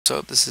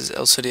what's up? This is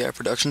LCDI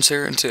Productions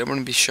here, and today I'm going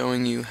to be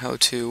showing you how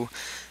to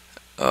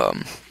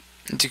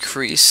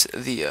decrease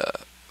the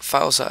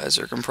file size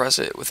or compress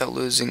it without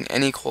losing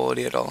any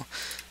quality at all.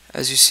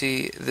 As you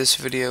see, this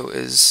video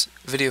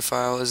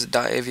file is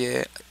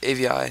 .avi,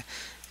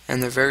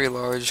 and they're very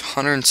large,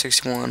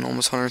 161,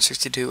 almost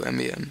 162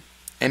 MB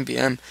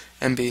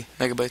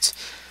megabytes.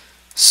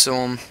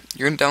 So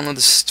you're going to download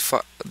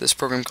this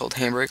program called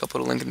Handbrake. I'll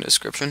put a link in the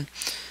description.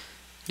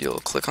 You'll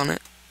click on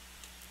it.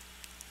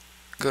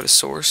 Go to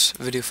source,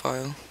 video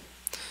file,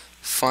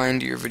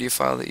 find your video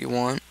file that you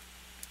want,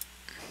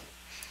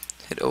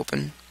 hit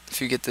open.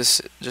 If you get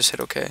this, just hit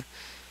OK.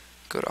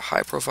 Go to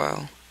high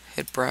profile,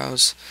 hit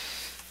browse,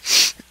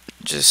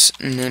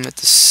 just name it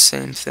the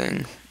same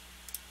thing,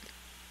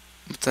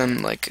 but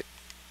then like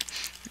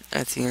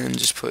at the end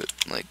just put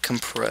like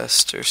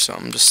compressed or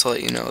something, just to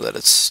let you know that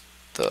it's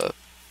the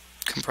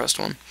compressed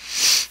one.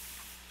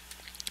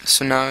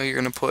 So now you're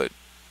going to put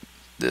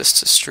this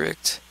to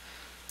strict.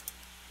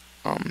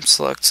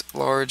 Select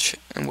large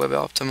and web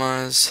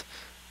optimized,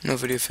 no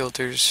video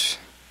filters,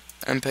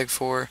 MPEG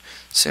 4,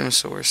 same as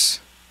source,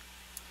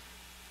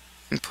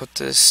 and put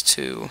this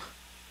to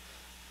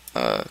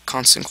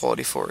constant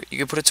quality 4. You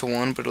can put it to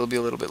 1, but it'll be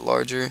a little bit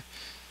larger,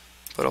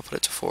 but I'll put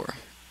it to 4.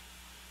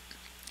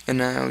 And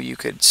now you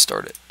could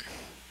start it.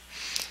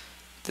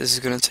 This is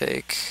going to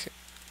take,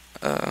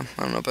 I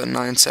don't know, about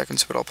 9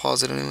 seconds, but I'll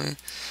pause it anyway.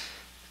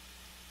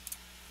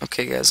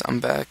 Okay guys,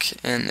 I'm back,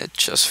 and it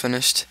just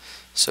finished.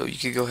 So you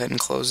could go ahead and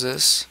close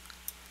this,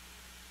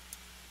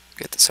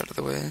 get this out of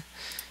the way,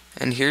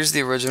 and here's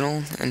the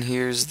original and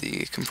here's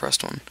the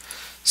compressed one.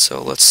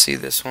 So let's see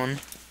this one,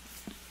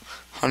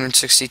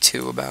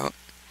 162 about.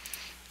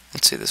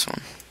 Let's see this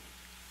one,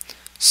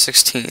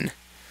 16.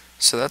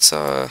 So that's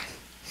a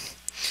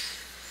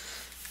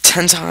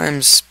 10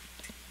 times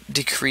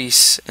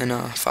decrease in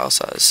file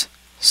size.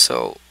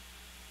 So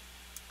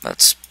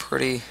that's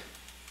pretty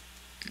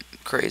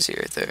crazy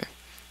right there,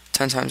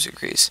 10 times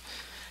decrease.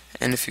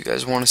 And if you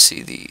guys want to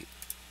see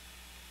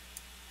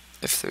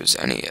if there's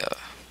any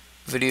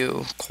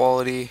video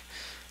quality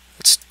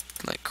that's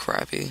like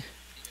crappy,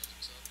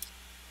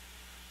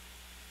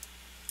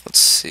 let's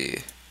see.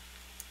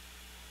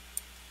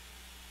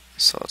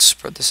 So let's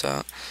spread this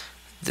out.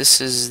 This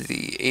is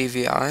the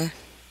AVI.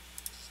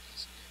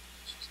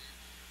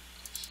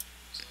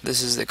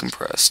 This is the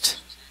compressed.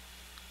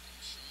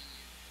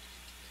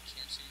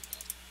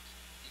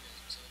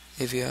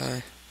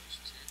 AVI,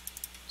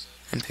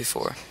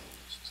 MP4.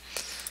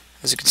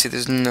 As you can see,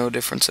 there's no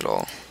difference at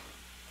all.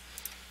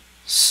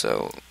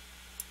 So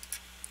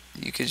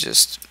you could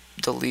just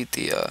delete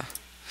the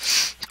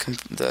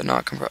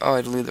not compressed. Oh,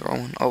 I deleted the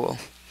wrong one. Oh well.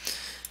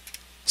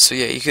 So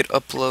yeah, you could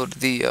upload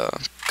the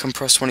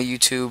compressed one to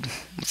YouTube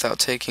without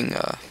taking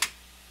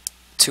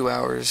 2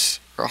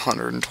 hours or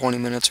 120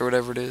 minutes or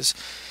whatever it is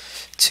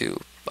to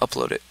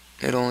upload it.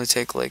 It'll only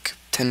take like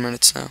 10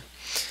 minutes now.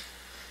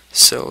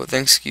 So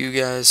thanks you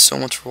guys so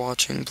much for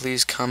watching.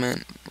 Please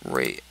comment,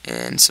 rate,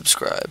 and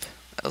subscribe.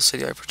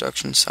 LCDI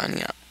Productions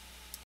signing out.